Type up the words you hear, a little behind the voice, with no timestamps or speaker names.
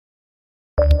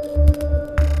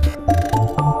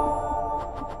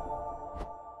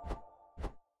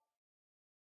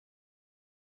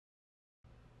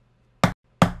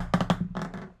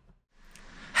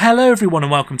Hello everyone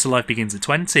and welcome to Life Begins at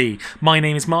 20. My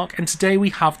name is Mark and today we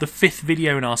have the 5th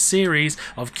video in our series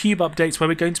of cube updates where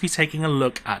we're going to be taking a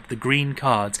look at the green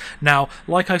cards. Now,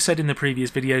 like I said in the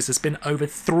previous videos, there's been over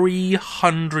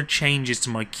 300 changes to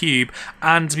my cube,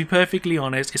 and to be perfectly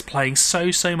honest, it's playing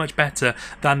so much better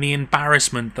than the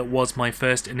embarrassment that was my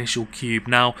first initial cube.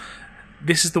 Now,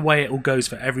 this is the way it all goes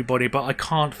for everybody, but I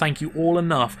can't thank you all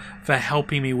enough for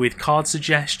helping me with card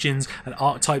suggestions and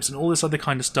archetypes and all this other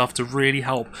kind of stuff to really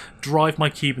help drive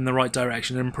my cube in the right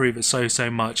direction and improve it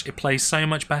so much. It plays so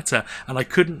much better, and I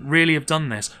couldn't really have done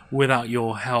this without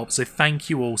your help, so thank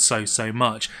you all so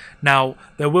much. Now,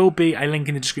 there will be a link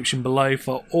in the description below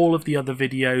for all of the other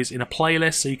videos in a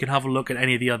playlist, so you can have a look at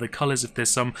any of the other colours if there's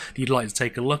some that you'd like to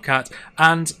take a look at,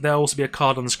 and there'll also be a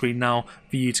card on the screen now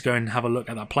for you to go and have a look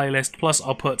at that playlist. Plus,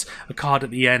 I'll put a card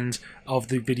at the end of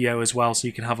the video as well, so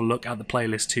you can have a look at the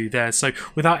playlist too there. So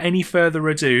without any further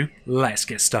ado, let's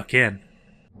get stuck in.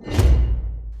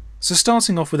 So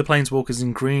starting off with the Planeswalkers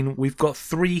in green, we've got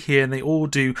 3 here and they all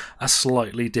do a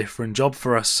slightly different job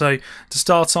for us. So to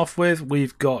start off with,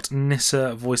 we've got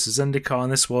Nissa, Voice of Zendikar,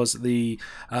 and this was the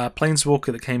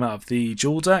Planeswalker that came out of the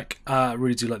dual deck. I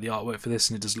really do like the artwork for this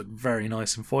and it does look very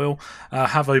nice in foil. I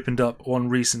have opened up one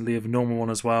recently of a normal one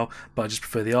as well, but I just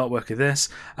prefer the artwork of this.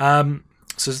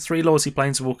 So it's a 3 loyalty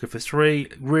Planeswalker for 3,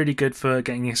 really good for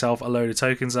getting yourself a load of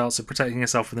tokens out, so protecting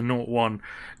yourself with a 0/1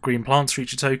 green plants for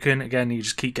each token. Again, you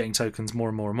just keep getting tokens more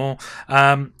and more.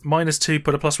 -2,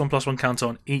 put a +1/+1 counter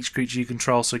on each creature you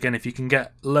control, so again, if you can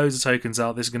get loads of tokens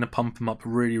out, this is going to pump them up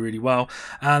really well.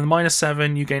 And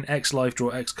 -7, you gain X life, draw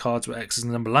X cards, where X is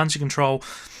the number of lands you control.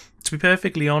 To be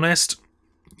perfectly honest,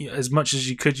 as much as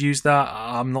you could use that,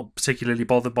 I'm not particularly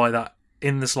bothered by that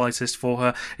in the slightest for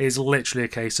her. It is literally a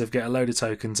case of get a load of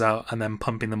tokens out and then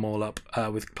pumping them all up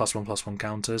with +1/+1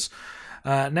 counters.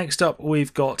 Next up,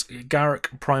 we've got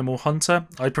Garruk Primal Hunter.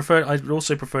 I'd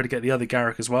also prefer to get the other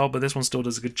Garruk as well, but this one still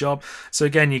does a good job. So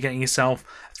again, you're getting yourself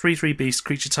 3/3 beast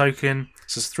creature token.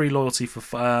 So it's 3 loyalty for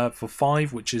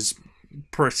 5, which is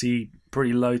pretty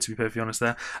low, to be perfectly honest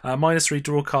there. -3,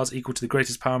 draw cards equal to the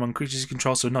greatest power among creatures you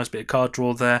control, so a nice bit of card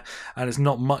draw there, and it's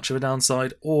not much of a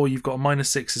downside. Or you've got a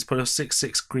 -6, put a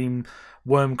 6/6 green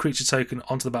worm creature token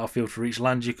onto the battlefield for each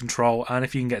land you control, and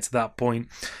if you can get to that point,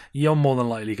 you're more than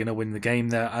likely going to win the game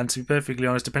there. And to be perfectly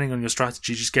honest, depending on your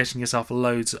strategy, just getting yourself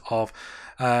loads of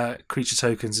creature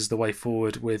tokens is the way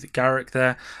forward with Garruk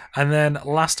there. And then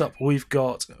last up, we've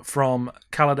got from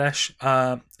Kaladesh,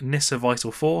 Nissa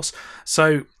Vital Force.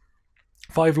 So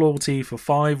 5 loyalty for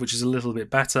 5, which is a little bit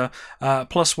better.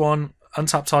 +1,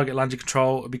 untap target land you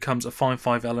control, it becomes a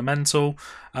 5/5 elemental.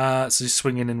 So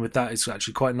swinging in with that is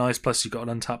actually quite nice. Plus you've got an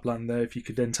untapped land there if you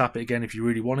could then tap it again if you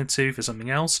really wanted to for something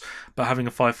else. But having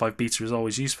a 5/5 beta is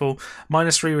always useful.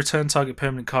 -3, return target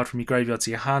permanent card from your graveyard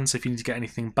to your hand. So if you need to get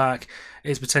anything back,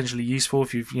 it's potentially useful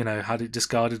if you've had it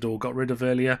discarded or got rid of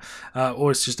earlier.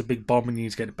 Or it's just a big bomb and you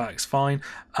need to get it back, it's fine.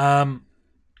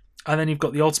 And then you've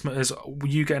got the ultimate as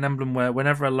you get an emblem where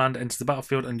whenever a land enters the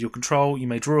battlefield under your control, you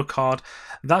may draw a card.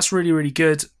 That's really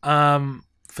good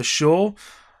for sure.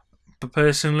 But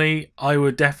personally, I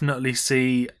would definitely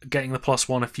see getting the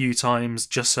 +1 a few times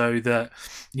just so that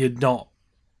you're not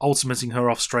ultimating her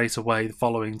off straight away the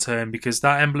following turn, because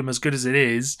that emblem, as good as it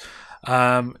is,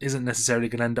 isn't necessarily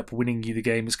going to end up winning you the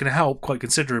game. It's going to help quite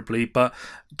considerably, but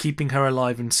keeping her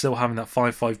alive and still having that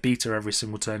 5/5 beta every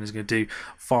single turn is going to do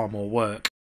far more work.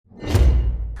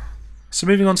 So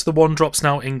moving on to the 1-drops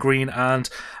now in green, and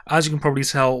as you can probably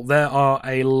tell, there are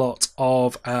a lot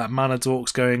of mana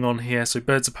dorks going on here. So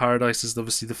Birds of Paradise is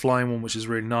obviously the flying one, which is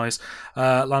really nice.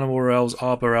 Llanowar Elves,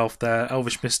 Arbor Elf there,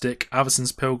 Elvish Mystic,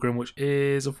 Avacyn's Pilgrim, which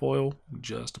is a foil,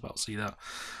 just about to see that.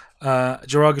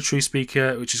 Jiraga True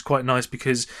Speaker, which is quite nice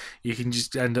because you can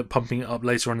just end up pumping it up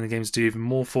later on in the game to do even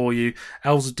more for you.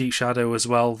 Elves of Deep Shadow as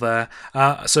well there.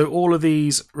 So all of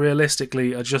these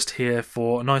realistically are just here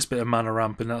for a nice bit of mana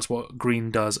ramp, and that's what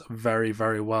green does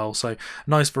very well. So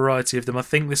nice variety of them. I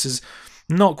think this is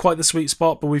not quite the sweet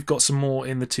spot, but we've got some more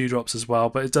in the 2-drops as well.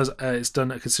 But it's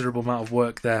done a considerable amount of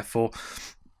work there for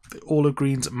all of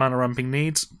green's mana ramping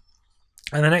needs.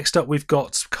 And then next up, we've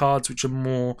got cards which are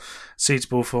more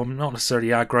suitable for not necessarily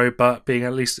aggro, but being a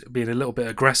little bit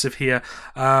aggressive here.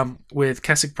 With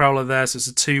Kessig Prowler there, so it's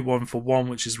a 2/1 for 1,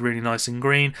 which is really nice in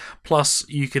green. Plus,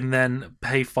 you can then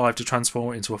pay 5 to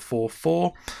transform it into a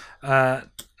 4/4.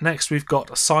 Next, we've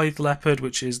got Scythe Leopard,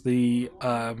 which is the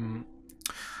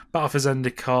Battle for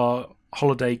Zendikar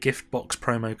Holiday Gift Box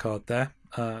promo card there.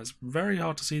 It's very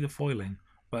hard to see the foiling,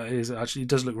 but it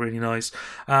does look really nice.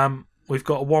 we've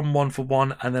got a 1/1 for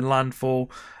 1 and then landfall.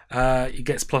 It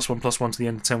gets +1/+1 to the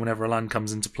end of turn whenever a land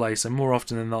comes into play. So more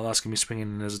often than not, that's going to be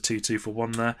swinging in as a 2/2 for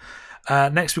 1 there.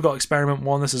 Next, we've got Experiment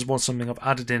 1. This is something I've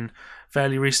added in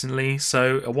fairly recently.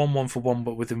 So a 1/1 for 1,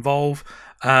 but with Involve.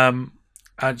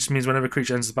 It just means whenever a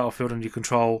creature enters the battlefield under your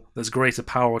control, there's greater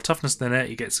power or toughness than it.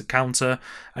 It gets a counter,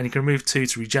 and you can remove 2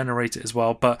 to regenerate it as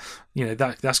well. But you know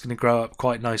that's going to grow up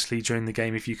quite nicely during the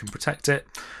game if you can protect it.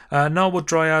 Gnarlwood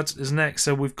Dryad is next,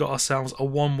 so we've got ourselves a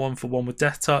 1/1 for 1 with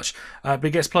Death Touch, but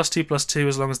it gets +2/+2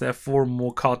 as long as there are 4 or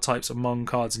more card types among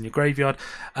cards in your graveyard.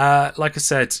 Like I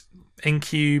said, in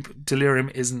Cube, Delirium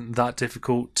isn't that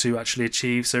difficult to actually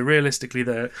achieve, so realistically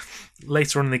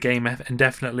later on in the game,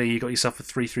 indefinitely, you got yourself a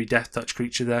 3/3 Death Touch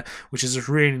creature there, which is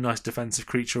a really nice defensive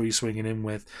creature you're swinging in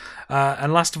with.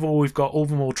 And last of all, we've got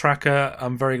Overhaul Tracker.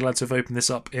 I'm very glad to have opened this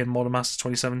up in Modern Masters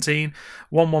 2017.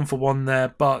 1/1 for 1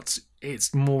 there, but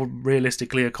it's more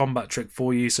realistically a combat trick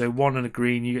for you. So 1 and a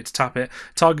green, you get to tap it.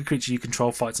 Target creature you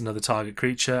control fights another target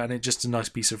creature, and it's just a nice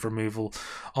piece of removal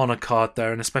on a card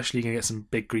there, and especially you can get some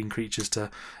big green creatures to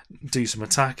do some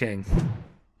attacking.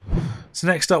 So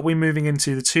next up, we're moving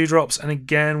into the 2-drops, and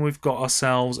again we've got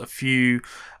ourselves a few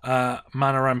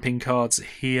mana ramping cards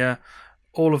here.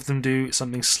 All of them do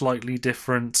something slightly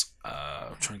different.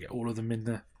 I'm trying to get all of them in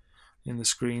the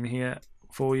screen here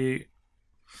for you.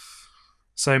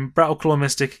 So Battleclaw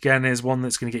Mystic again is one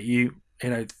that's going to get you,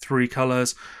 3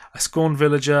 colours. A Scorned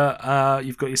Villager,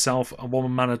 you've got yourself a 1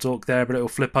 mana dork there, but it'll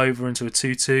flip over into a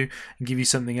 2/2 and give you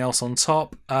something else on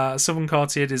top. Sylvan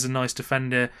Cartier is a nice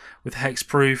defender with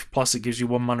hexproof, plus it gives you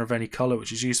 1 mana of any colour,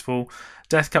 which is useful.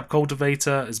 Deathcap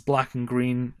Cultivator is black and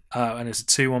green, and it's a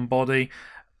 2/1 body.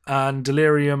 And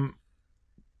Delirium,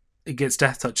 it gets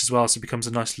Death Touch as well, so it becomes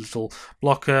a nice little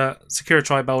blocker. Secure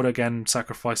Tribelder, again,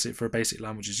 sacrifice it for a basic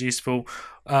land, which is useful.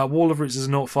 Wall of Roots is a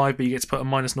 0/5, but you get to put a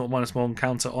 -0/-1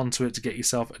 counter onto it to get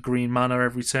yourself a green mana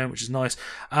every turn, which is nice.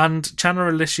 And Channel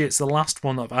Initiate's the last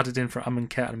one that I've added in for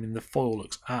Amonkhet. I mean, the foil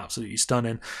looks absolutely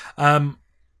stunning.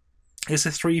 It's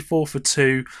a 3/4 for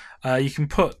 2. You can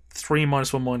put 3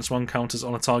 -1/-1 counters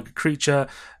on a target creature.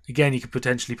 Again, you could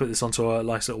potentially put this onto a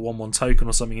nice little 1/1 token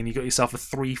or something, and you got yourself a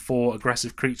 3/4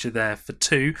 aggressive creature there for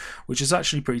 2, which is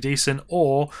actually pretty decent.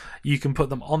 Or you can put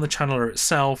them on the channeler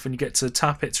itself, and you get to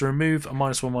tap it to remove a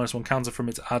 -1/-1 counter from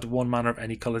it to add 1 mana of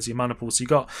any colour to your mana pool. So you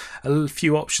got a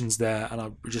few options there, and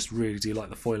I just really do like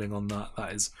the foiling on that.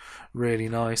 That is really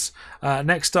nice.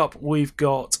 Next up, we've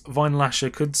got Vine Lasher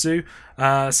Kudzu.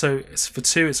 So it's for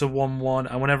 2, it's a 1/1,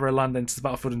 and whenever a land enters the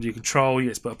battlefield under your control, you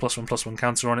get to put a +1/+1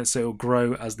 counter on it, so it'll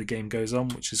grow as the game goes on,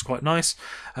 which is quite nice.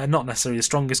 Not necessarily the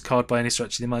strongest card by any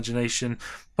stretch of the imagination,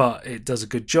 but it does a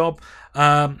good job.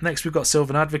 Next, we've got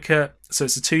Sylvan Advocate. So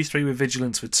it's a 2/3 with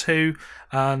Vigilance for 2,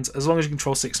 and as long as you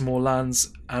control 6 more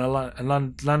lands and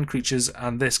land creatures,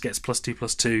 and this gets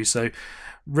 +2/+2. So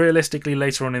realistically,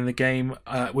 later on in the game,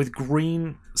 with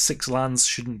green, 6 lands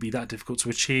shouldn't be that difficult to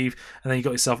achieve, and then you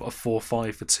got yourself a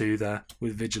 4/5 for 2 there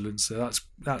with Vigilance, so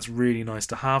that's really nice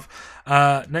to have.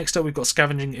 Next up, we've got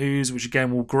Scavenging Ooze, which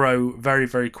again will grow very,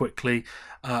 very quickly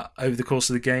over the course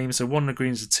of the game. So 1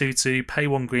 green is a 2/2, pay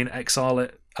 1 green, exile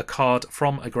a card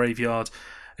from a graveyard.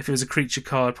 If it was a creature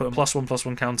card, put a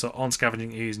 +1/+1 counter on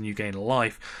Scavenging Ooze and you gain a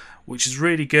life, which is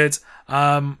really good.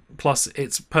 Plus,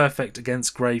 it's perfect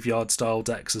against graveyard style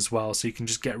decks as well, so you can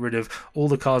just get rid of all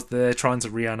the cards that they're trying to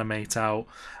reanimate out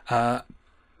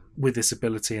with this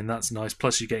ability, and that's nice.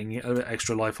 Plus, you're getting a bit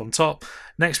extra life on top.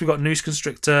 Next, we've got Noose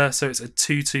Constrictor, so it's a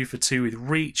 2/2 for 2 with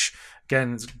Reach.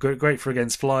 Again, it's great for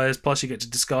against flyers, plus you get to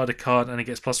discard a card and it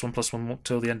gets +1/+1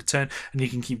 till the end of turn, and you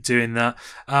can keep doing that.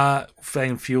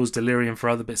 Flame fuels Delirium for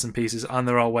other bits and pieces, and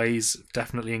there are ways,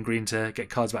 definitely in green, to get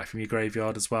cards back from your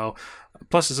graveyard as well.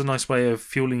 Plus, it's a nice way of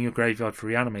fueling your graveyard for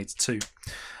Reanimator too.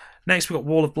 Next, we've got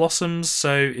Wall of Blossoms,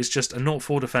 so it's just a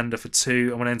 0/4 defender for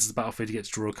 2, and when it enters the battlefield you get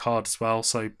to draw a card as well,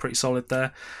 so pretty solid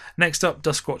there. Next up,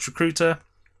 Duskwatch Recruiter.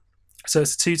 So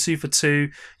it's a 2/2 for 2.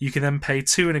 You can then pay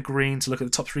 2 and a green to look at the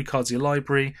top 3 cards of your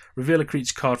library, reveal a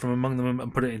creature card from among them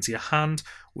and put it into your hand,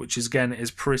 which is, again,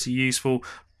 is pretty useful.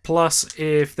 Plus,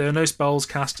 if there are no spells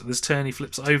cast this turn, he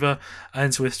flips over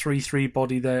into a 3/3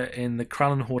 body there in the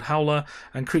Krallen Horde Howler,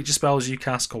 and creature spells you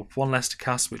cast cost 1 less to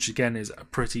cast, which again is a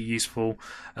pretty useful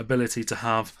ability to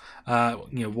have.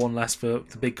 1 less for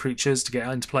the big creatures to get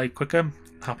into play quicker.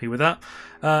 Happy with that.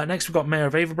 Next, we've got Mayor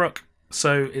of Averbrook.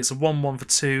 So it's a 1/1 for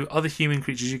 2. Other human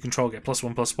creatures you control get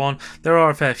 +1/+1. There are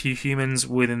a fair few humans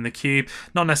within the cube,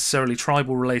 not necessarily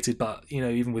tribal related, but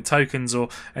even with tokens or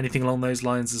anything along those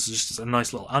lines, this is just a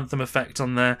nice little anthem effect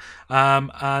on there.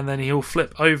 And then he'll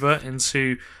flip over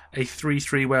into a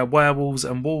 3/3 where werewolves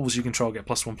and wolves you control get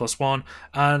 +1/+1,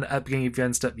 and at the beginning of your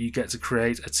end step you get to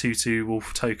create a 2/2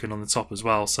 wolf token on the top as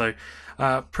well. So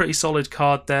pretty solid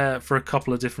card there for a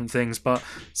couple of different things, but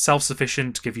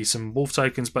self-sufficient to give you some wolf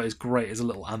tokens, but it's great as a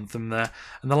little anthem there.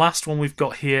 And the last one we've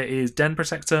got here is Den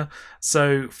Protector.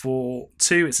 So for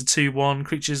 2, it's a 2/1.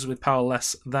 Creatures with power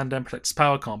less than Den Protector's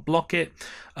power can't block it.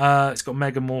 It's got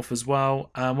Megamorph as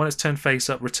well. When it's turned face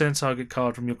up, return target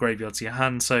card from your graveyard to your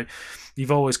hand. So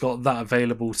you've always got that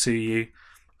available to you.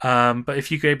 But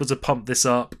if you're able to pump this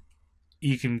up,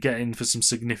 you can get in for some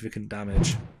significant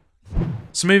damage.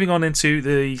 So moving on into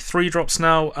the 3-drops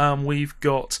now, we've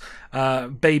got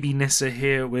Baby Nissa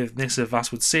here with Nissa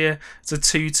Vastwood Seer. It's a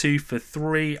 2/2 for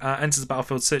 3. Enters the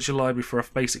battlefield, search your library for a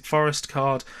basic forest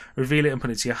card, reveal it and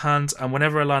put it to your hand, and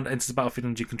whenever a land enters the battlefield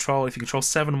under your control, if you control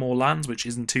 7 or more lands, which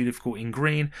isn't too difficult in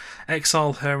green,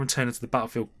 exile her and turn it to the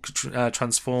battlefield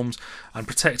transformed and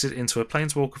protect it into a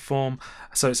Planeswalker form.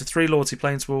 So it's a 3 loyalty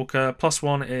Planeswalker,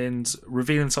 +1 in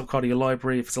revealing the top card of your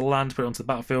library. If it's a land, put it onto the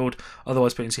battlefield,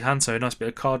 otherwise put it into your hand. So a nice bit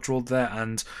of card draw there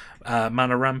and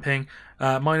mana ramping.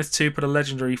 -2, put a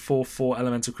legendary 4/4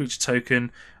 elemental creature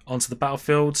token onto the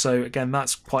battlefield. So again,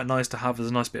 that's quite nice to have as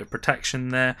a nice bit of protection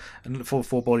there, and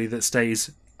 4/4 body that stays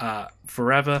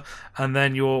forever. And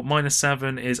then your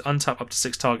 -7 is untap up to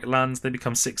 6 target lands. They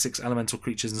become 6/6 elemental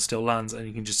creatures and still lands, and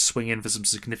you can just swing in for some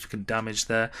significant damage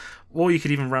there. Or you could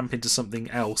even ramp into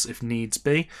something else if needs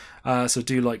be. So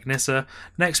do like Nissa.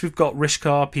 Next, we've got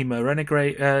Rishkar Pima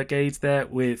Renegade there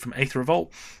from Aether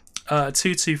Revolt.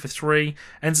 2/2 for 3.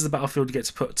 Enters the battlefield, you get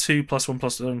to put 2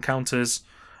 +1/+1 counters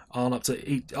on up to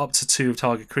 2 of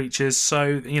target creatures.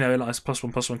 So, you know, nice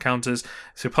 +1/+1 counters.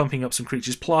 So pumping up some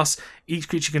creatures. Plus, each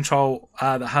creature control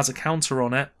that has a counter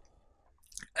on it,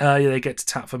 they get to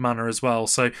tap for mana as well.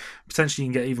 So potentially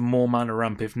you can get even more mana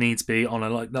ramp if needs be on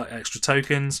like that extra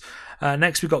tokens.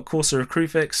 Next, we've got Courser of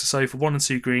Krufix. So for 1 and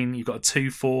 2 green, you've got a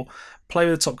 2/4. Play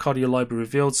with the top card of your library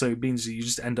revealed, so it means that you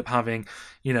just end up having,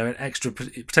 you know, an extra,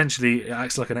 potentially it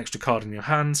acts like an extra card in your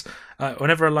hands.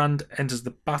 Whenever a land enters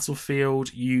the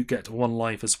battlefield, you get 1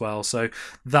 life as well, so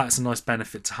that's a nice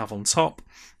benefit to have on top.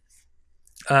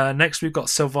 Next, we've got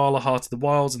Selvala Heart of the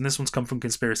Wilds, and this one's come from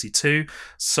Conspiracy 2.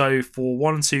 So for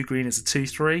 1 and 2 green, it's a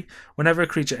 2/3. Whenever a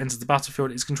creature enters the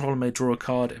battlefield, its controller may draw a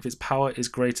card if its power is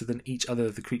greater than each other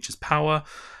of the creature's power.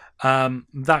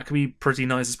 That can be pretty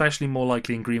nice, especially more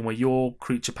likely in green where your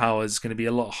creature power is going to be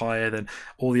a lot higher than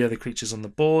all the other creatures on the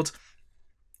board.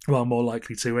 Well, more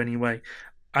likely to anyway.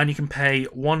 And you can pay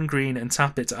 1 green and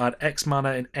tap it to add X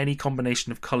mana in any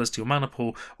combination of colours to your mana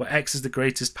pool, where X is the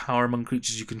greatest power among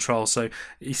creatures you control. So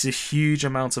it's a huge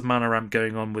amount of mana ramp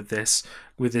going on with this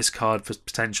card for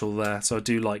potential there. So I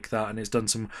do like that, and it's done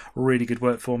some really good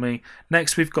work for me.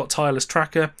 Next, we've got Tireless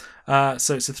Tracker.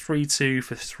 So it's a 3/2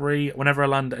 for 3. Whenever a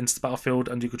land enters the battlefield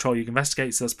under your control, you can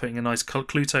investigate. So that's putting a nice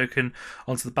clue token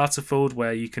onto the battlefield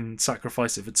where you can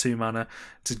sacrifice it for 2 mana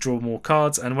to draw more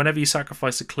cards. And whenever you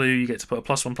sacrifice a clue, you get to put a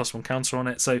 +1/+1 counter on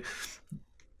it. So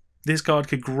this card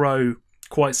could grow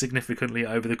quite significantly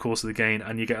over the course of the game,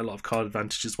 and you get a lot of card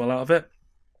advantage as well out of it.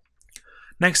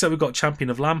 Next up, we've got Champion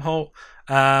of Lamholt.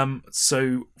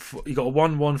 So you got a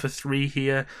 1/1 for 3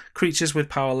 here. Creatures with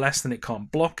power less than it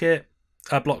can't block it.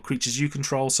 Block creatures you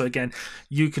control. So again,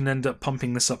 you can end up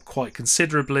pumping this up quite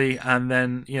considerably, and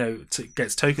then, you know,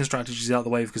 gets token strategies out of the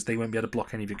way because they won't be able to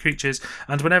block any of your creatures.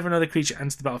 And whenever another creature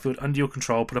enters the battlefield under your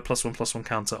control, put a +1/+1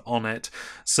 counter on it.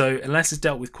 So unless it's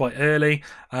dealt with quite early,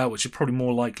 which it probably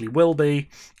more likely will be,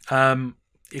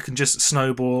 it can just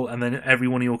snowball, and then every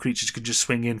one of your creatures can just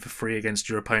swing in for free against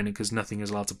your opponent because nothing is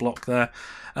allowed to block there.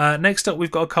 Next up,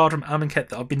 we've got a card from Amonkhet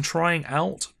that I've been trying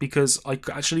out because I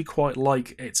actually quite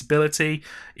like its ability,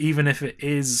 even if it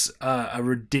is a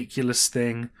ridiculous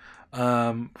thing.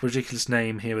 Ridiculous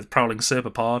name here with Prowling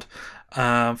Serpapard.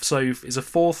 So it's a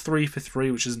 4/3 for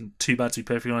 3, which isn't too bad to be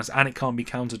perfectly honest, and it can't be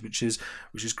countered, which is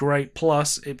great.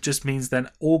 Plus, it just means then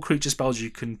all creature spells you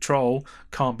control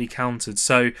can't be countered.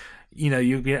 So, you know,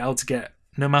 you'll be able to get,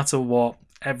 no matter what,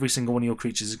 every single one of your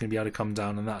creatures is going to be able to come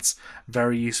down, and that's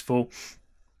very useful.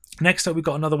 Next up, we've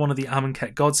got another one of the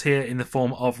Amonkhet gods here in the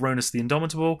form of Ronus the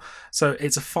Indomitable. So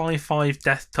it's a 5/5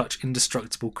 Death Touch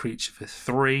indestructible creature for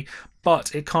 3,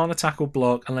 but it can't attack or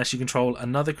block unless you control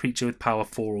another creature with power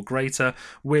 4 or greater,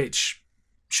 which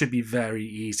should be very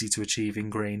easy to achieve in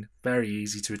green. Very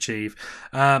easy to achieve.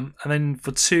 And then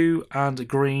for 2 and a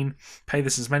green, pay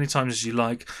this as many times as you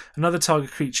like. Another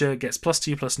target creature gets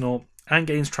 +2/+0 and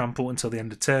gains trample until the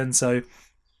end of turn. So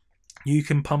you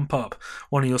can pump up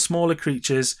one of your smaller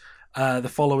creatures the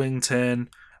following turn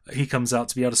he comes out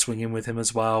to be able to swing in with him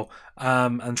as well.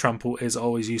 And trample is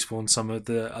always useful on some of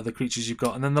the other creatures you've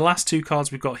got. And then the last two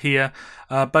cards we've got here,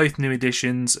 both new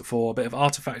additions for a bit of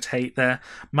artifact hate there.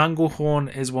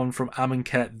 Manglehorn is one from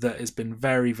Amonkhet that has been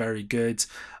very, very good.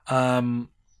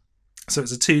 So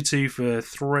it's a 2/2 for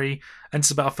 3. Enters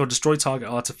the battlefield, destroy target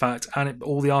artifact, and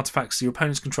all the artifacts your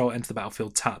opponents control enter the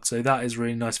battlefield tapped. So that is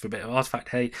really nice for a bit of artifact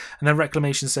hate. And then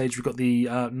Reclamation Sage, we've got the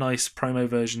nice promo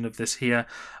version of this here.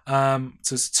 So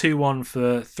it's a 2/1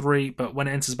 for 3, but when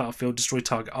it enters the battlefield, destroy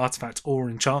target artifact or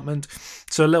enchantment.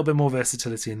 So a little bit more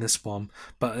versatility in this one,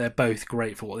 but they're both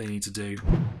great for what they need to do.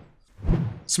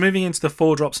 So moving into the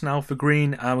 4-drops now for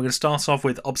green, we're going to start off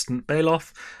with Obstinate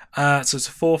Baloth. So it's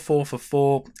a 4/4 for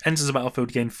 4, enters the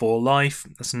battlefield, gain 4 life.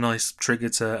 That's a nice trigger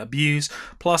to abuse.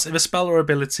 Plus, if a spell or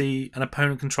ability an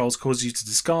opponent controls causes you to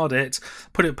discard it,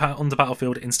 put it on the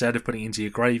battlefield instead of putting it into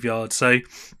your graveyard. So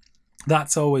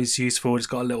that's always useful. It's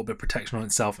got a little bit of protection on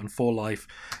itself, and 4 life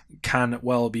can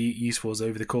well be useful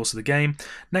over the course of the game.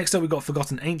 Next up, we've got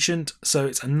Forgotten Ancient. So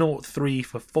it's a 0/3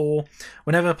 for 4.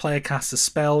 Whenever a player casts a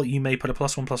spell, you may put a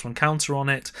 +1/+1 counter on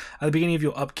it. At the beginning of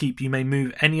your upkeep, you may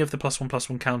move any of the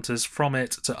 +1/+1 counters from it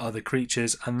to other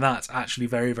creatures, and that's actually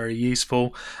very, very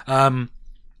useful.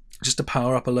 Just to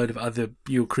power up a load of other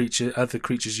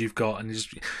creatures you've got, and you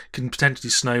just can potentially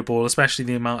snowball, especially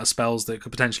the amount of spells that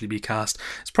could potentially be cast.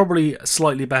 It's probably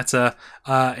slightly better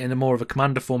in a more of a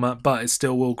commander format, but it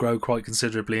still will grow quite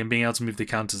considerably, and being able to move the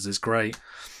counters is great.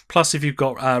 Plus, if you've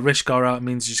got Rishgar out, it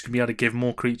means you're just going to be able to give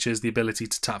more creatures the ability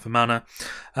to tap for mana.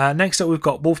 Next up, we've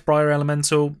got Wolfbriar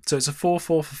Elemental. So it's a 4/4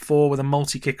 for 4 with a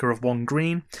multi-kicker of 1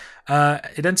 green.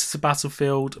 It enters the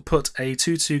battlefield, put a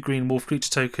 2/2 green wolf creature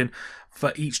token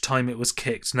for each time it was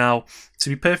kicked. Now, to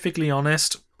be perfectly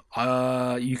honest,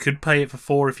 you could pay it for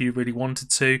 4 if you really wanted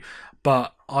to,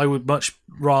 but I would much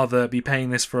rather be paying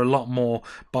this for a lot more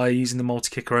by using the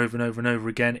multi-kicker over and over and over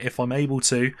again if I'm able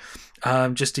to,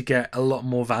 just to get a lot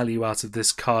more value out of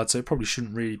this card. So it probably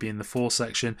shouldn't really be in the 4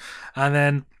 section. And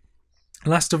then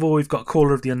last of all, we've got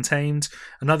Caller of the Untamed,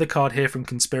 another card here from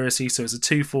Conspiracy. So it's a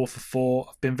 2/4 for 4.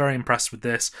 I've been very impressed with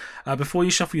this. Before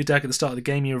you shuffle your deck at the start of the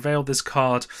game, you reveal this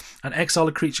card and exile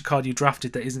a creature card you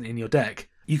drafted that isn't in your deck.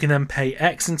 You can then pay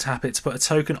X and tap it to put a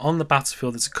token on the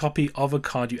battlefield that's a copy of a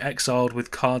card you exiled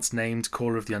with cards named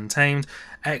Caller of the Untamed.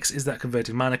 X is that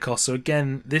converted mana cost. So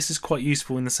again, this is quite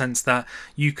useful in the sense that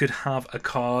you could have a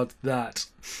card that,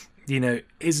 you know,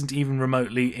 isn't even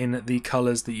remotely in the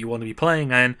colours that you want to be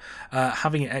playing in,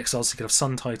 having it exiled so you could have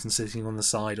Sun Titan sitting on the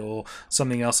side or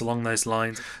something else along those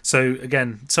lines. So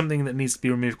again, something that needs to be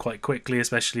removed quite quickly,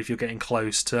 especially if you're getting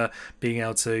close to being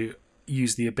able to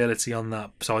use the ability on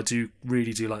that. So I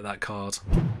really do like that card.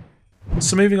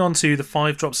 So moving on to the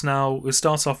 5-drops now, we'll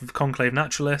start off with Conclave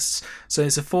Naturalists. So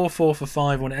it's a 4/4 for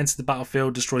 5. When it enters the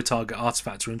battlefield, destroy target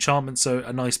artifact or enchantment. So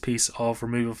a nice piece of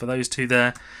removal for those two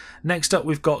there. Next up,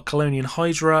 we've got Colonian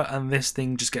Hydra, and this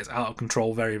thing just gets out of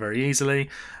control very, very easily.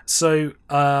 So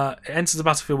it enters the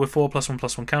battlefield with 4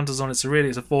 +1/+1 counters on it. So really,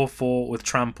 it's a 4/4 with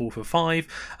Trample for 5.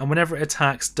 And whenever it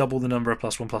attacks, double the number of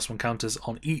 +1/+1 counters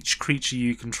on each creature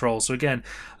you control. So again,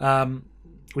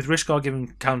 with Rishgar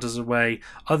giving counters away,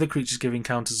 other creatures giving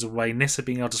counters away, Nissa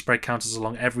being able to spread counters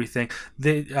along everything,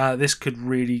 this could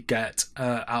really get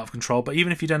out of control. But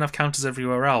even if you don't have counters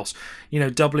everywhere else, you know,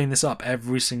 doubling this up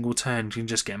every single turn can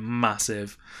just get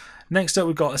massive. Next up,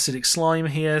 we've got Acidic Slime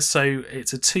here. So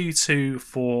it's a 2/2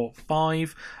 for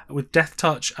 5 with Death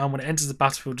Touch, and when it enters the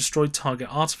battlefield, destroy target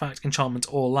artifact, enchantment,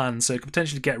 or land. So it can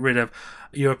potentially get rid of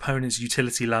your opponent's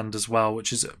utility land as well,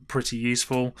 which is pretty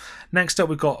useful. Next up,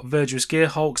 we've got Verdurous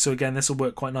Gearhulk. So again, this will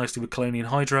work quite nicely with Colonian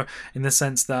Hydra in the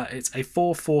sense that it's a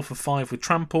 4/4 for 5 with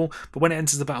Trample, but when it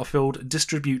enters the battlefield,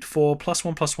 distribute 4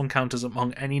 +1/+1 counters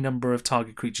among any number of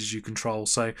target creatures you control.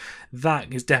 So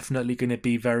that is definitely going to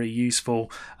be very useful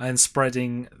and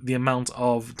spreading the amount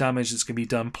of damage that's going to be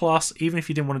done. Plus, even if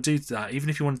you didn't want to do that, even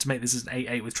if you wanted to make this as an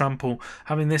 8/8 with Trample,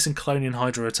 having this and Colonian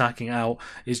Hydra attacking out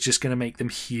is just going to make them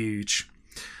huge.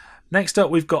 Next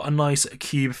up, we've got a nice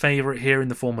cube favourite here in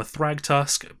the form of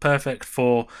Thragtusk. Perfect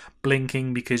for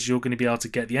blinking because you're going to be able to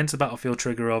get the enter the battlefield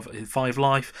trigger of 5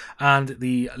 life and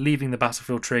the leaving the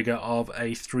battlefield trigger of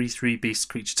a 3/3 beast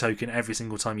creature token every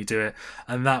single time you do it.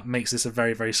 And that makes this a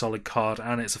very, very solid card,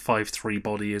 and it's a 5/3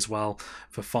 body as well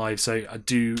for 5. So I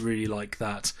do really like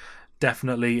that.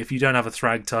 Definitely, if you don't have a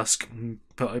Thragtusk,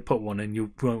 put one in,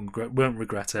 you won't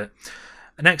regret it.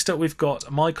 Next up, we've got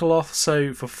Mycoloth.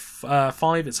 So for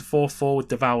 5, it's a 4/4 with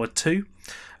Devour 2.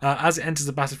 As it enters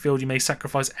the battlefield, you may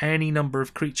sacrifice any number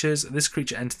of creatures. This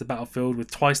creature enters the battlefield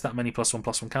with twice that many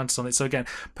 +1/+1 counters on it. So again,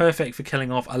 perfect for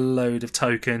killing off a load of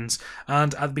tokens.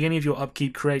 And at the beginning of your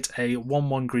upkeep, create a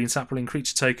 1/1 green sapling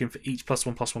creature token for each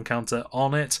 +1/+1 counter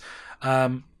on it.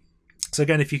 So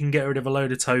again, if you can get rid of a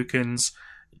load of tokens,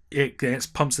 it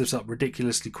pumps this up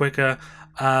ridiculously quicker.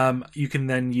 You can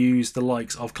then use the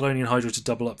likes of Colonial Hydra to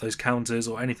double up those counters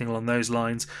or anything along those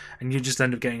lines, and you just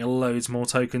end up getting loads more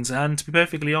tokens. And to be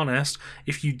perfectly honest,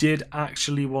 if you did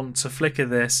actually want to flicker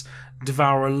this,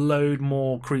 devour a load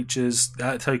more creatures,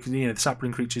 tokens, the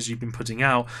sapling creatures you've been putting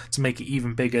out to make it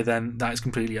even bigger, then that is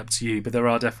completely up to you. But there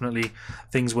are definitely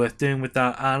things worth doing with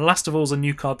that. And last of all is a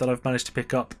new card that I've managed to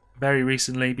pick up very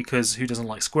recently, because who doesn't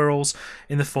like squirrels,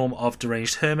 in the form of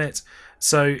Deranged Hermit.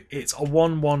 So it's a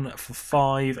 1/1 for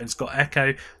 5 and it's got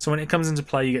Echo. So when it comes into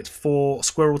play, you get 4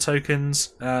 squirrel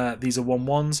tokens. These are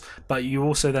 1/1s, but you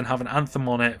also then have an Anthem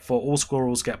on it for all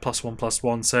squirrels get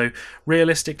 +1/+1. So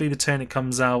realistically, the turn it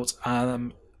comes out,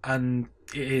 and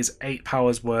it is 8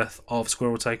 powers worth of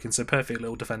squirrel tokens, so perfect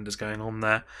little defenders going on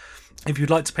there. If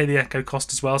you'd like to pay the echo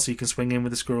cost as well, so you can swing in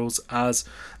with the squirrels as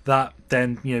that,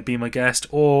 then be my guest,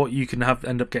 or you can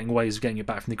end up getting ways of getting it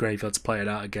back from the graveyard to play it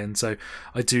out again. So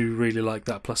I do really like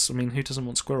that. Plus, I mean, who doesn't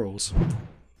want squirrels?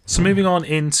 So moving on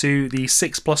into the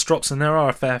 6+ drops, and there are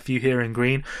a fair few here in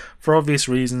green for obvious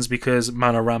reasons, because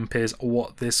Mana Ramp is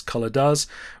what this colour does.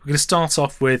 We're going to start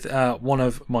off with one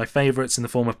of my favourites in the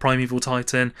form of Primeval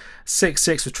Titan,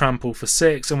 6/6 with Trample for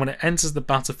 6, and when it enters the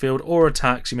battlefield or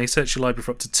attacks, you may search your library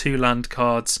for up to 2 land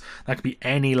cards. That could be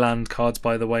any land cards,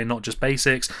 by the way, not just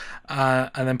basics,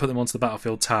 and then put them onto the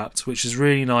battlefield tapped, which is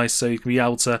really nice, so you can be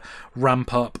able to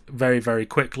ramp up very, very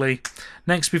quickly.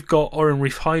 Next, we've got Oran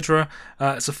Reef Hydra.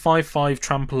 It's a 5/5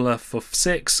 trampler for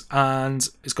 6, and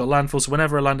it's got landfall, so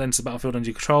whenever a land enters the battlefield under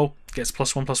your control, it gets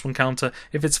 +1/+1 counter.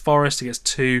 If it's forest, it gets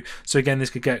 2. So again,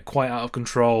 this could get quite out of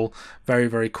control very,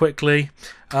 very quickly.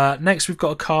 Next, we've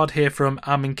got a card here from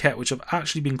Amonkhet, which I've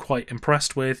actually been quite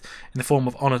impressed with, in the form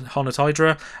of Hornet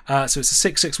Hydra. So it's a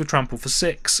 6/6 with trample for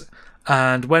 6.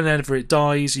 And whenever it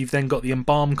dies, you've then got the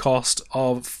embalm cost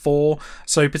of 4,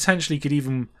 so potentially you could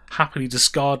even happily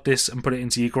discard this and put it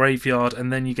into your graveyard,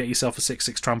 and then you get yourself a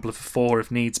 6/6 trampler for 4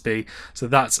 if needs be. So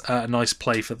that's a nice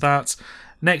play for that.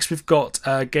 Next, we've got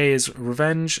Gaia's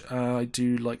Revenge. I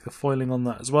do like the foiling on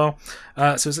that as well.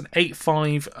 So it's an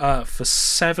 8/5 for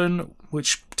 7,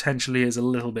 which potentially is a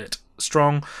little bit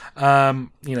strong.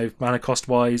 Mana cost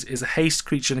wise, is a haste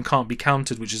creature and can't be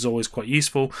countered, which is always quite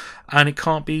useful, and it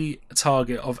can't be a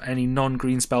target of any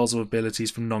non-green spells or abilities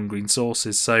from non-green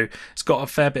sources, so it's got a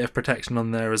fair bit of protection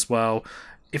on there as well.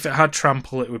 If it had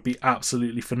trample, it would be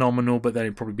absolutely phenomenal, but then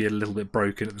it'd probably be a little bit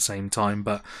broken at the same time,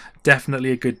 but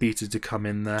definitely a good beater to come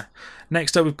in there.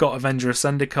 Next up, we've got Avenger of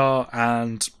Zendikar,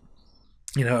 and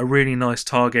a really nice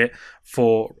target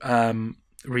for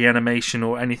reanimation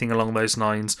or anything along those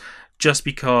lines, just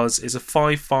because it's a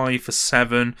 5/5 for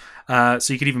 7,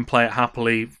 so you could even play it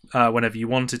happily whenever you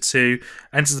wanted to.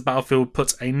 Enters the battlefield,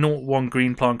 puts a 0/1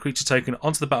 green plant creature token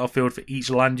onto the battlefield for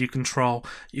each land you control.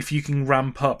 If you can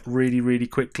ramp up really, really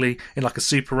quickly in like a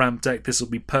super ramp deck, this will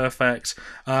be perfect.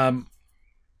 And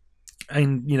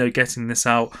getting this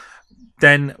out,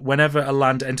 then whenever a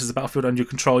land enters the battlefield under your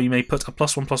control, you may put a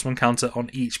 +1/+1 counter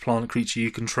on each plant creature you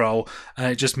control.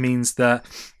 It just means that,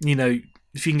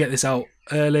 if you can get this out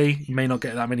early, you may not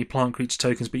get that many plant creature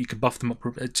tokens, but you can buff them up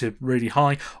to really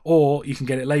high, or you can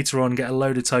get it later on, get a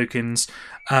load of tokens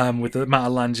with the amount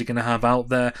of lands you're going to have out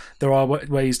there. There are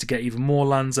ways to get even more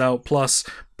lands out, plus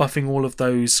buffing all of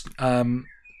those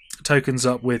tokens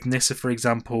up with Nissa, for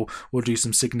example, will do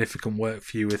some significant work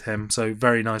for you with him, so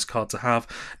very nice card to have.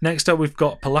 Next up, we've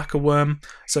got Palaka Worm.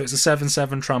 So it's a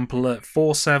 7/7 trample at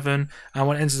 4/7, and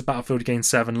when it enters the battlefield, it gains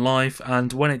 7 life,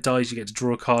 and when it dies, you get to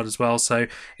draw a card as well, so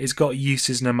it's got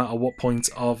uses no matter what point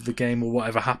of the game or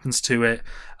whatever happens to it.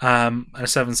 A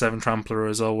 7/7 trampler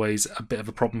is always a bit of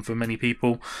a problem for many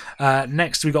people.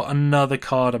 Next, we got another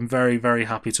card I'm very, very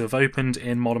happy to have opened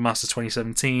in Modern Masters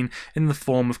 2017 in the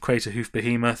form of Crater Hoof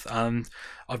Behemoth, and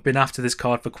I've been after this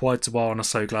card for quite a while, and I'm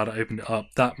so glad I opened it up.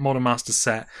 That Modern Masters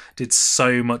set did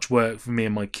so much work for me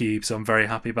and my cube, so I'm very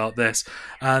happy about this.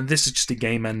 And this is just a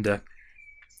game ender.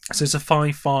 So it's a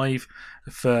 5/5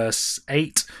 for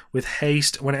 8 with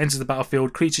haste. When it enters the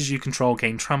battlefield, creatures you control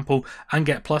gain trample and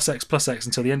get +X/+X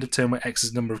until the end of turn, where X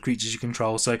is the number of creatures you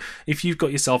control. So if you've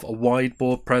got yourself a wide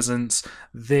board presence,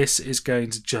 this is going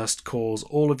to just cause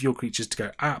all of your creatures to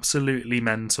go absolutely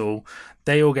mental.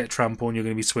 They all get trample, and you're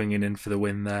going to be swinging in for the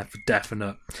win there for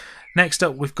definite. Next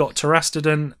up, we've got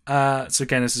Terastodon. So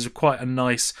again, this is quite a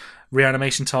nice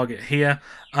reanimation target here.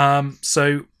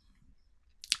 So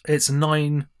it's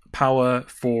 9 power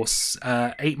for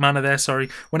 8 mana there, sorry.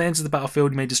 When it enters the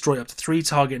battlefield, you may destroy up to 3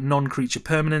 target non-creature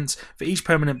permanents. For each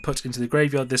permanent put into the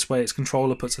graveyard this way, its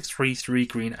controller puts a 3/3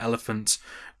 green elephant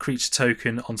creature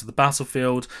token onto the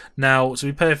battlefield. Now, to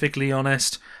be perfectly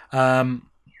honest,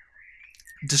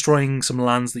 destroying some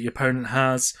lands that your opponent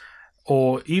has,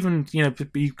 or even, you know,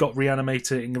 you've got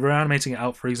reanimating it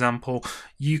out, for example,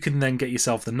 you can then get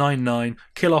yourself the 9/9,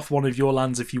 kill off one of your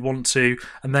lands if you want to,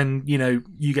 and then, you know,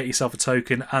 you get yourself a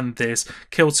token and this,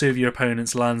 kill 2 of your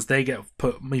opponent's lands, they get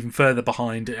put even further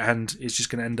behind, and it's just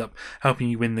going to end up helping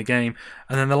you win the game.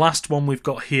 And then the last one we've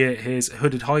got here is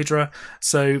Hooded Hydra.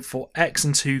 So for X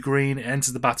and 2 green, it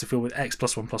enters the battlefield with X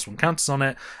 +1/+1 counters on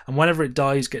it, and whenever it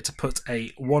dies, you get to put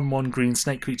a 1/1 green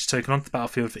snake creature token onto the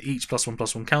battlefield for each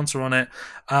 +1/+1 counter on it.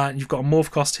 You've got a morph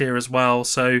cost here as well,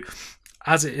 so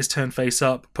as it is turned face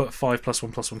up, put 5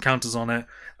 +1/+1 counters on it.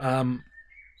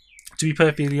 To be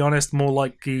perfectly honest, more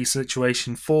likely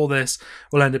situation for this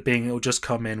will end up being it'll just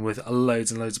come in with loads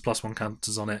and loads of +1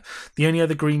 counters on it. The only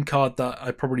other green card that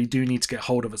I probably do need to get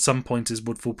hold of at some point is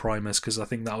Woodfall Primus, because I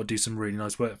think that would do some really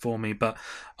nice work for me. But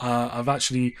I'm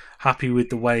actually happy with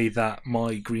the way that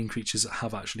my green creatures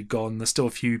have actually gone. There's still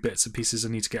a few bits and pieces I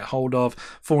need to get hold of.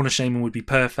 Fauna Shaman would be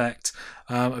perfect.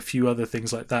 A few other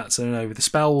things like that. So no, the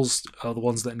spells are the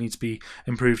ones that need to be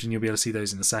improved, and you'll be able to see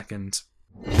those in a second.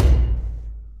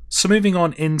 So moving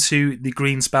on into the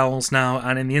green spells now,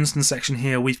 and in the instant section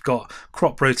here we've got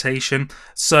Crop Rotation.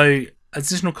 So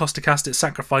additional cost to cast it,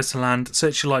 sacrifice a land,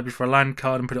 search your library for a land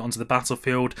card and put it onto the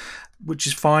battlefield, which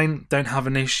is fine. Don't have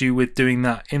an issue with doing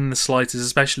that in the slightest,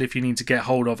 especially if you need to get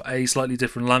hold of a slightly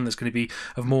different land that's going to be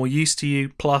of more use to you.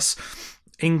 Plus,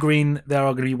 in green, there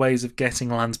are going to be ways of getting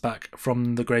lands back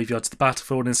from the graveyard to the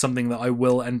battlefield, and it's something that I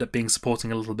will end up being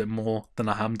supporting a little bit more than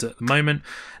I am at the moment.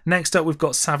 Next up, we've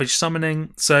got Savage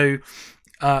Summoning. So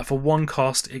for 1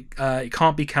 cost, it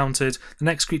can't be countered. The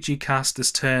next creature you cast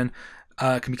this turn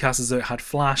can be cast as though it had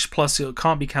flash, plus it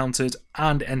can't be countered,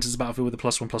 and it enters the battlefield with a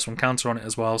 +1/+1 counter on it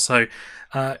as well. So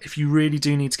if you really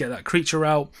do need to get that creature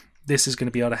out, this is going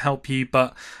to be able to help you.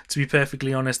 But to be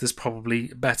perfectly honest, there's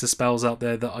probably better spells out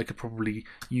there that I could probably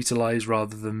utilise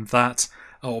rather than that,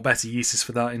 or better uses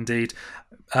for that indeed.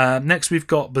 Next we've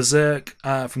got Berserk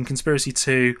from Conspiracy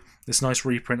 2. This nice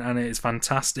reprint, and it is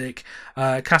fantastic.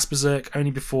 Cast Berserk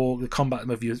only before the combat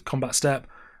of your combat step.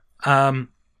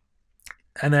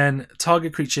 And then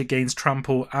target creature gains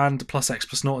trample and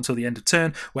 +X/0 until the end of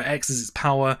turn, where X is its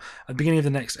power. At the beginning of the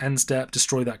next end step,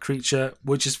 destroy that creature,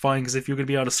 which is fine, because if you're going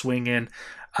to be able to swing in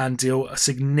and deal a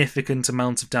significant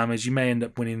amount of damage, you may end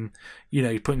up winning, you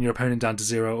know, putting your opponent down to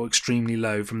 0 or extremely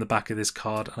low from the back of this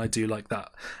card, and I do like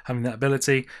that, having that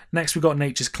ability. Next we've got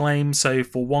Nature's Claim. So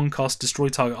for 1 cost, destroy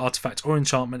target artifact or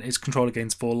enchantment, its controller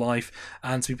gains 4 life,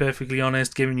 and to be perfectly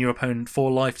honest, giving your opponent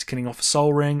 4 life to killing off a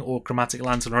Soul Ring or Chromatic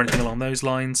Lantern or anything along those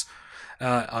lines,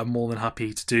 I'm more than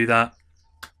happy to do that.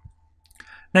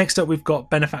 Next up we've got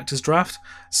Benefactor's Draft.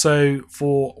 So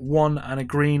for 1 and a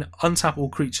green, untap all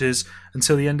creatures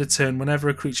until the end of turn. Whenever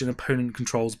a creature an opponent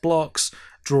controls blocks,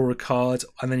 draw a card,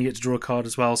 and then you get to draw a card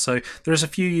as well. So there's a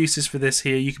few uses for this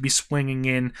here. You could be swinging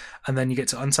in, and then you get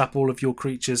to untap all of your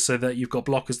creatures so that you've got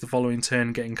blockers the following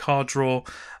turn getting card draw.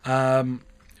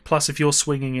 Plus, if you're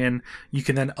swinging in, you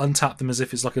can then untap them as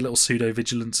if it's like a little pseudo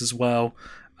vigilance as well.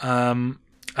 And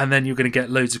then you're going to get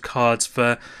loads of cards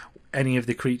for any of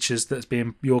the creatures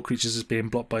your creatures is being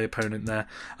blocked by your opponent there.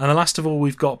 And the last of all,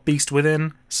 we've got Beast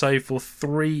Within. So for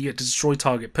 3, you get to destroy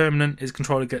target permanent. Its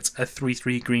controller gets a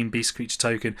 3/3 green beast creature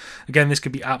token. Again, this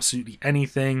could be absolutely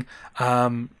anything.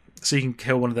 So you can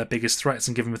kill one of their biggest threats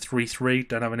and give them a 3/3.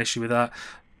 Don't have an issue with that.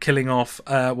 Killing off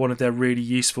one of their really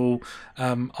useful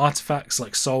artifacts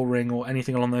like Soul Ring or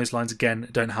anything along those lines, again,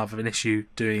 don't have an issue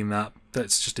doing that.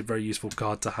 That's just a very useful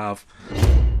card to have.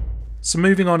 So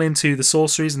moving on into the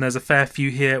sorceries, and there's a fair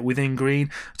few here within green.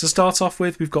 To start off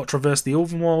with, we've got Traverse the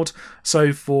Overworld.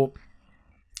 So for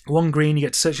 1 green, you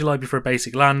get to search your library for a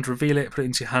basic land, reveal it, put it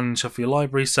into your hand and shuffle your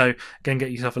library. So again,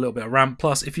 get yourself a little bit of ramp.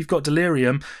 Plus, if you've got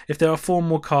Delirium, if there are 4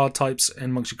 more card types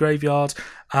amongst your graveyard,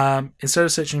 instead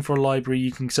of searching for a library,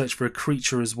 you can search for a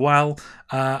creature as well,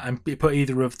 and put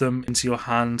either of them into your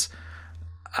hand.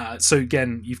 So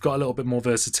again, you've got a little bit more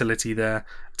versatility there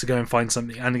to go and find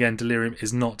something, and again, Delirium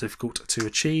is not difficult to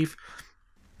achieve.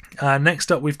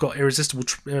 Next up, we've got Irresistible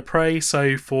Prey.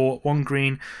 So for 1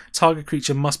 green, target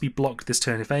creature must be blocked this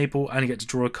turn if able, and you get to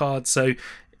draw a card. So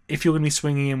if you're going to be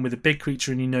swinging in with a big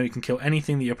creature and you know you can kill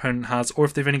anything that your opponent has, or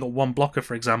if they've only got one blocker,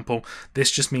 for example,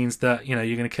 this just means that, you know,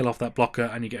 you're going to kill off that blocker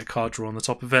and you get a card draw on the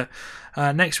top of it.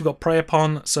 Next we've got Prey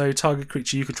Upon, so target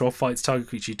creature you control fights target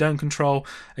creature you don't control.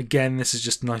 Again, this is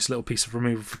just a nice little piece of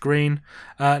removal for green.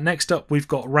 Next up we've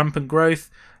got Rampant Growth.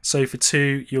 So for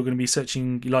 2, you're going to be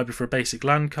searching your library for a basic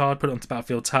land card, put it onto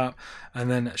battlefield tap, and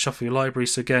then shuffle your library.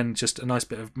 So again, just a nice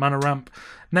bit of mana ramp.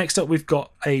 Next up, we've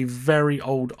got a very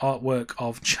old artwork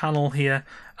of Channel here.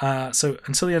 So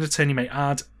until the end of turn, you may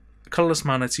add colourless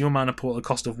mana to your mana pool at the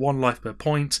cost of 1 life per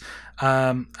point,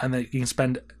 and then you can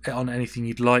spend it on anything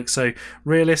you'd like. So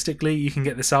realistically, you can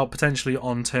get this out potentially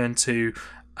on turn 2,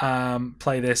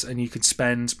 play this, and you could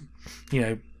spend, you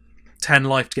know, 10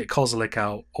 life to get Kozilek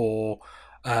out, or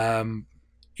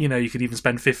you know, you could even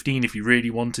spend 15 if you really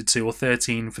wanted to, or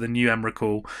 13 for the new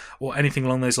Emrakul, or anything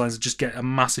along those lines, and just get a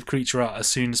massive creature out as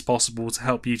soon as possible to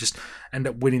help you just end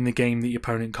up winning the game that your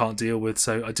opponent can't deal with.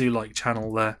 So I do like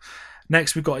Channel there.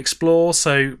 Next we've got Explore,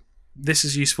 so this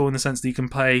is useful in the sense that you can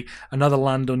play another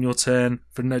land on your turn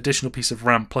for an additional piece of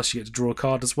ramp, plus you get to draw a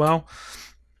card as well.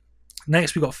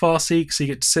 Next we've got Farseek, so you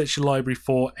get to search your library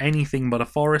for anything but a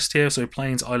forest here, so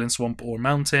plains, island, swamp or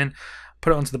mountain.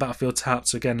 Put it onto the battlefield tap,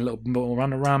 so again a little bit more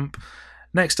mana ramp.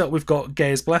 Next up we've got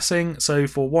Gaia's Blessing, so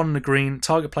for 1 and a green,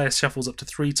 target player shuffles up to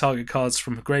 3 target cards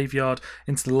from a graveyard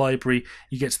into the library.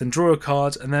 You get to then draw a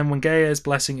card, and then when Gaia's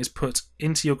Blessing is put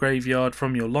into your graveyard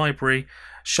from your library,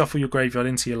 shuffle your graveyard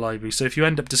into your library. So if you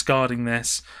end up discarding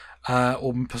this,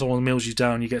 or someone mills you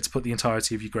down, you get to put the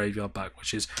entirety of your graveyard back,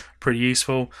 which is pretty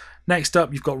useful. Next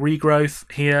up you've got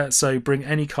Regrowth here, so bring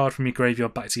any card from your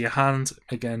graveyard back to your hand.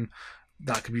 Again,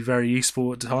 that could be very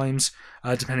useful at times,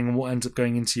 depending on what ends up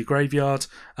going into your graveyard.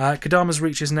 Kadama's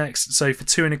Reach is next, so for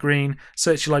 2 and a green,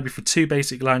 search your library for 2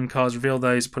 basic land cards, reveal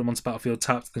those, put them onto battlefield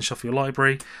tapped, then shuffle your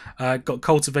library. Got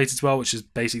Cultivate as well, which is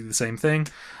basically the same thing.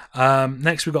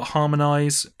 Next we've got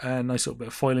Harmonise, a nice little bit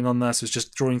of foiling on there, so it's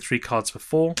just drawing 3 cards for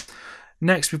 4.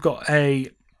 Next we've got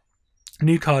a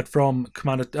new card from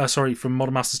from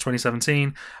Modern Masters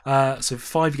 2017. So for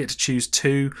 5 you get to choose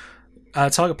 2.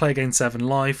 Target player gains 7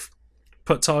 life.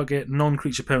 Put target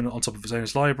non-creature permanent on top of its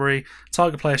owner's library.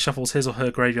 Target player shuffles his or her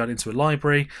graveyard into a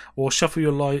library, or shuffle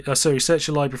your search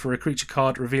your library for a creature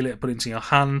card, reveal it, put it into your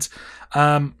hand.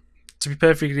 To be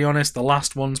perfectly honest, the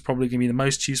last one's probably going to be the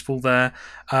most useful there.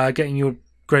 Getting your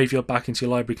graveyard back into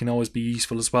your library can always be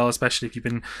useful as well, especially if you've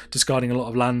been discarding a lot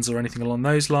of lands or anything along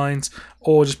those lines,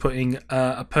 or just putting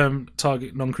a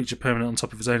target non-creature permanent on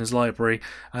top of its owner's library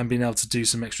and being able to do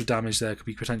some extra damage there could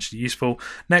be potentially useful.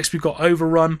 Next we've got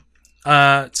Overrun.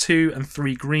 2 and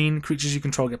 3 green, creatures you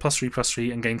control get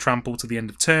 +3/+3 and gain trample to the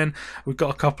end of turn. We've got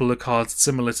a couple of cards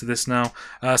similar to this now.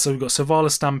 So we've got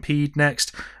Servala Stampede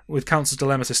next with Council's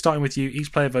Dilemma. So starting with you,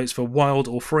 each player votes for wild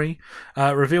or free.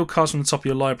 Reveal cards from the top of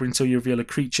your library until you reveal a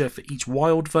creature for each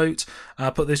wild vote.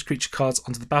 Put those creature cards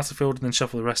onto the battlefield and then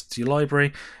shuffle the rest to your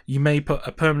library. You may put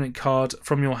a permanent card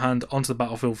from your hand onto the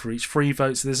battlefield for each free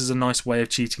vote. So this is a nice way of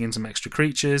cheating in some extra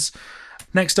creatures.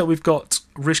 Next up we've got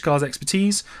Rishkar's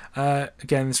Expertise.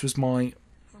 Again, this was my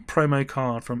promo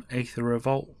card from Aether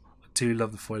Revolt. I do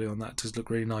love the foiling on that, it does look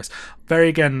really nice.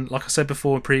 Again, like I said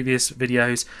before in previous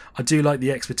videos, I do like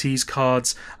the Expertise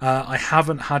cards. I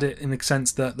haven't had it in the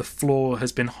sense that the floor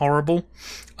has been horrible,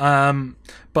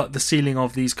 but the ceiling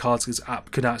of these cards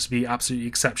could actually be absolutely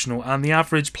exceptional, and the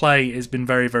average play has been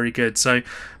very, very good. So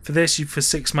for this, for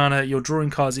 6 mana, you're drawing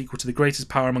cards equal to the greatest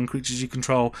power among creatures you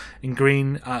control. In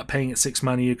green, paying at 6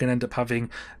 mana, you're going to end up having,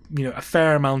 you know, a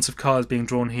fair amount of cards being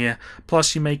drawn here.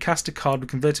 Plus, you may cast a card with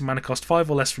converting mana cost 5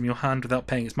 or less from your hand without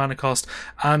paying its mana cost.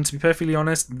 And to be perfectly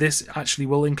honest, this actually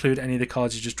will include any of the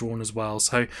cards you just drawn as well.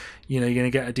 So, you know, you're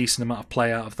going to get a decent amount of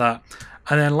play out of that.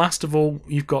 And then last of all,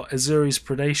 you've got Azuri's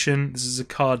Predation. This is a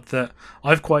card that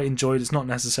I've quite enjoyed. It's not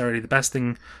necessarily the best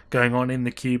thing going on in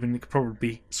the cube, and it could probably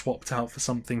be swapped out for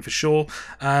something for sure.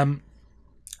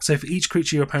 So for each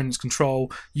creature your opponents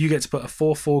control, you get to put a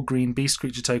 4/4 green beast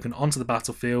creature token onto the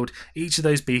battlefield. Each of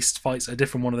those beasts fights a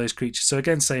different one of those creatures. So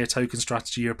again, say a token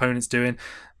strategy your opponent's doing,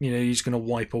 you know, you're just going to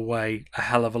wipe away a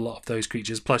hell of a lot of those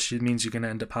creatures. Plus, it means you're going to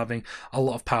end up having a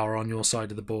lot of power on your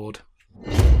side of the board.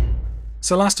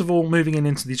 So last of all, moving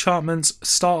into the enchantments,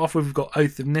 start off with, we've got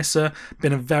Oath of Nissa,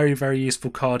 been a very, very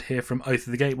useful card here from Oath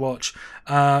of the Gatewatch.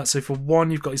 So for 1,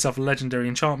 you've got yourself a legendary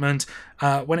enchantment.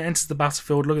 When it enters the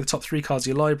battlefield, look at the top 3 cards of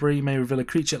your library. You may reveal a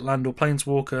creature, land or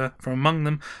planeswalker from among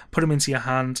them, put them into your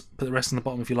hand, put the rest on the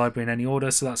bottom of your library in any order.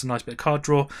 So that's a nice bit of card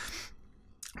draw.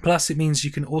 Plus, it means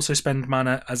you can also spend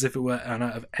mana as if it were an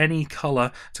out of any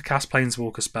colour to cast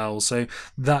Planeswalker spells. So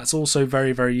that's also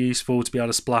very, very useful to be able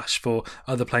to splash for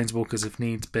other Planeswalkers if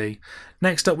needs be.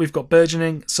 Next up, we've got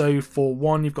Burgeoning. So for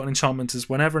 1, you've got an enchantment as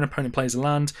whenever an opponent plays a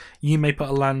land, you may put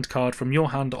a land card from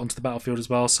your hand onto the battlefield as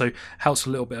well. So helps with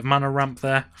a little bit of mana ramp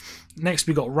there. Next,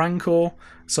 we've got Rancor.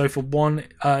 So for 1,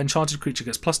 enchanted creature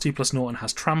gets +2/+0 and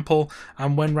has trample,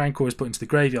 and when Rancor is put into the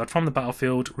graveyard from the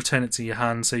battlefield, return it to your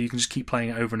hand, so you can just keep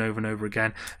playing it over and over and over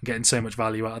again and getting so much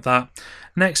value out of that.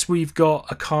 Next, we've got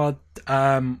a card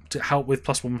to help with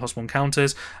 +1/+1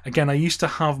 counters. Again, I used to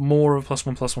have more of a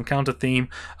 +1/+1 counter theme,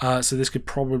 so this could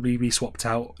probably be swapped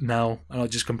out now, and I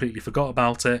just completely forgot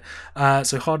about it.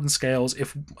 So Hardened Scales,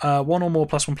 if 1 or more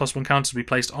 +1/+1 counters be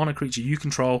placed on a creature you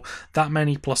control, that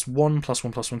many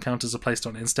 +1/+1/+1 counters are placed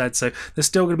on it instead. So there's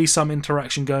still going to be some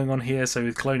interaction going on here. So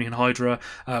with Clonian Hydra,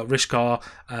 Rishkar,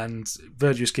 and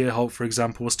Verdurous Gearholt, for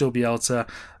example, will still be able to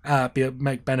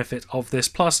make benefit of this.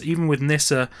 Plus, even with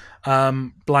Nissa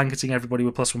blanketing everybody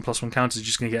with +1/+1 counters, you're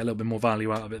just going to get a little bit more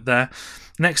value out of it there.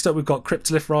 Next up, we've got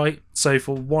Cryptolith Rite. So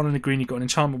for 1 and a green, you've got an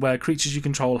enchantment where creatures you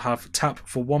control have tap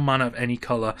for 1 mana of any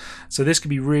colour. So this could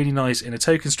be really nice in a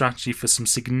token strategy for some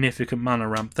significant mana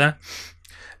ramp there.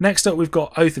 Next up, we've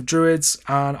got Oath of Druids,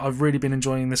 and I've really been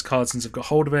enjoying this card since I've got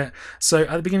hold of it. So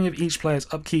at the beginning of each player's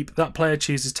upkeep, that player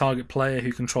chooses target player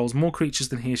who controls more creatures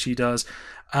than he or she does.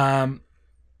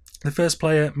 The first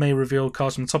player may reveal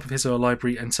cards from the top of his or her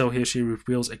library until he or she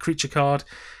reveals a creature card.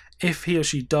 If he or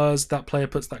she does, that player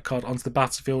puts that card onto the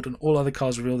battlefield, and all other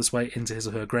cards revealed this way into his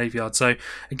or her graveyard. So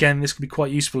again, this could be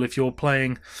quite useful if you're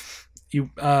playing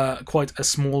quite a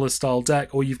smaller style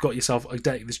deck, or you've got yourself a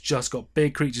deck that's just got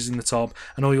big creatures in the top,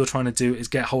 and all you're trying to do is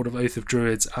get hold of Oath of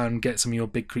Druids and get some of your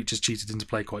big creatures cheated into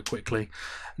play quite quickly.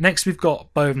 Next, we've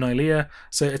got Bow of Nylea.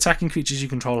 So attacking creatures you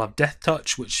control have Death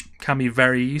Touch, which can be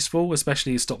very useful,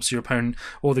 especially it stops your opponent,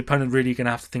 or the opponent really going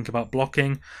to have to think about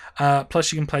blocking.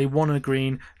 Plus, you can play 1 and a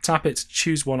green, tap it,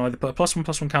 choose 1, either put a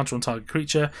 +1/+1 counter on target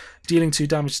creature, dealing 2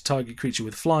 damage to target creature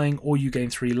with flying, or you gain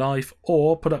 3 life,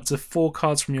 or put up to 4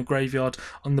 cards from your graveyard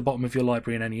on the bottom of your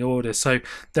library in any order. So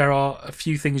there are a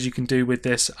few things you can do with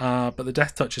this, but the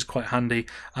Death Touch is quite handy,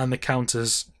 and the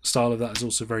counters style of that is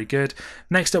also very good.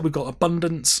 Next up, we've got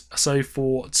Abundance. So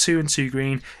for 2 and 2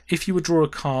 green, if you would draw a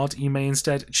card, you may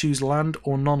instead choose land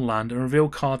or non-land and reveal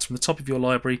cards from the top of your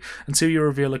library until you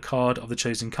reveal a card of the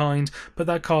chosen kind. Put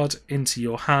that card into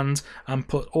your hand and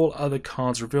put all other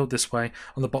cards revealed this way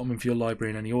on the bottom of your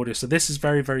library in any order. So this is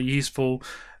very, very useful,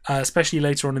 especially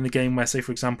later on in the game where, say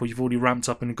for example, you've already ramped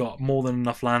up and got more than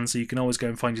enough land, so you can always go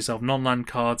and find yourself non-land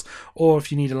cards, or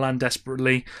if you need a land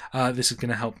desperately, this is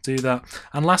going to help do that.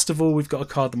 And last of all, we've got a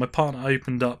card that my partner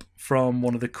opened up from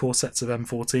one of the core sets of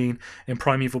M14 in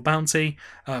Primeval Bounty.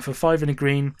 For 5 and a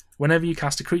green, whenever you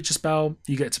cast a creature spell,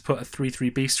 you get to put a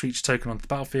 3/3 beast creature token onto the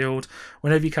battlefield.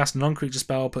 Whenever you cast a non-creature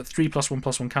spell, put 3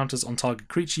 +1/+1 counters on target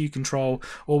creature you control,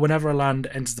 or whenever a land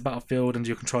enters the battlefield under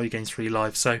your control, you gain 3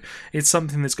 life. So it's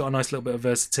something that's got a nice little bit of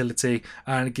versatility,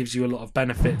 and it gives you a lot of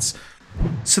benefits.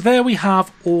 So there we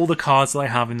have all the cards that I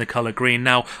have in the colour green.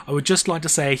 Now, I would just like to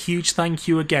say a huge thank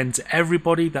you again to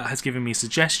everybody that has given me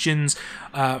suggestions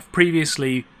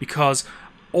previously, because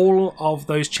all of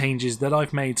those changes that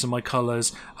I've made to my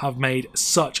colours have made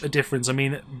such a difference. I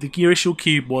mean, the initial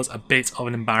cube was a bit of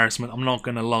an embarrassment, I'm not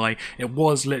going to lie. It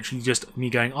was literally just me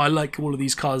going, I like all of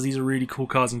these cards, these are really cool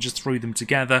cards, and just threw them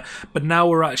together. But now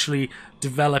we're actually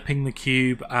developing the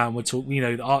cube, and we're talking, you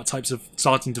know, the archetypes are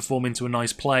starting to form into a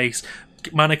nice place.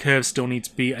 Mana curves still need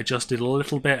to be adjusted a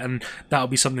little bit, and that'll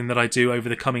be something that I do over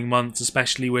the coming months,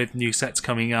 especially with new sets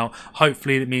coming out.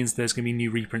 Hopefully it means there's going to be new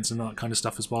reprints and that kind of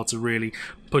stuff as well to really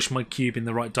push my cube in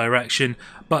the right direction.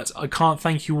 But I can't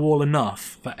thank you all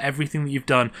enough for everything that you've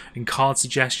done in card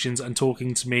suggestions and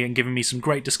talking to me and giving me some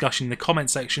great discussion in the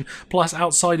comment section, plus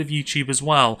outside of YouTube as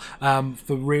well,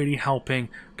 for really helping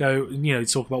go, you know,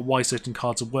 talk about why certain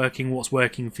cards are working, what's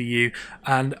working for you,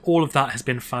 and all of that has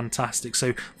been fantastic.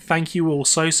 So thank you all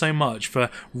so much for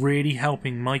really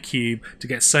helping my cube to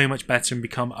get so much better and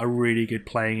become a really good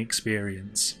playing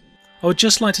experience. I would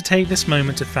just like to take this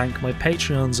moment to thank my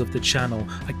Patreons of the channel.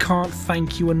 I can't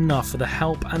thank you enough for the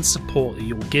help and support that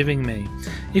you're giving me.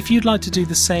 If you'd like to do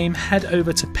the same, head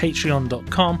over to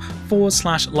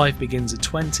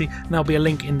patreon.com/lifebegins@20, and there'll be a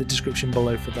link in the description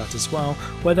below for that as well,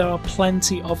 where there are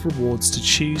plenty of rewards to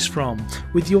choose from.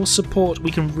 With your support, we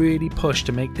can really push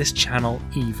to make this channel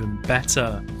even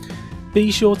better. Be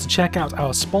sure to check out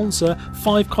our sponsor,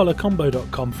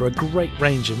 5colorcombo.com, for a great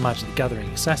range of Magic the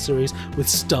Gathering accessories with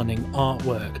stunning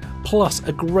artwork, plus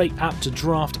a great app to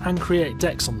draft and create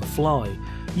decks on the fly.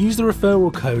 use the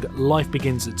referral code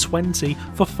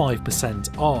LifeBeginsAt20 for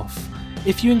 5% off.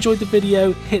 If you enjoyed the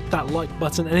video, hit that like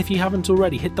button, and if you haven't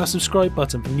already, hit that subscribe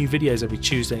button for new videos every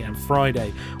Tuesday and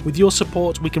Friday. With your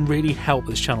support, we can really help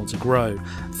this channel to grow.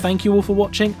 Thank you all for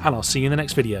watching, and I'll see you in the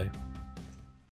next video.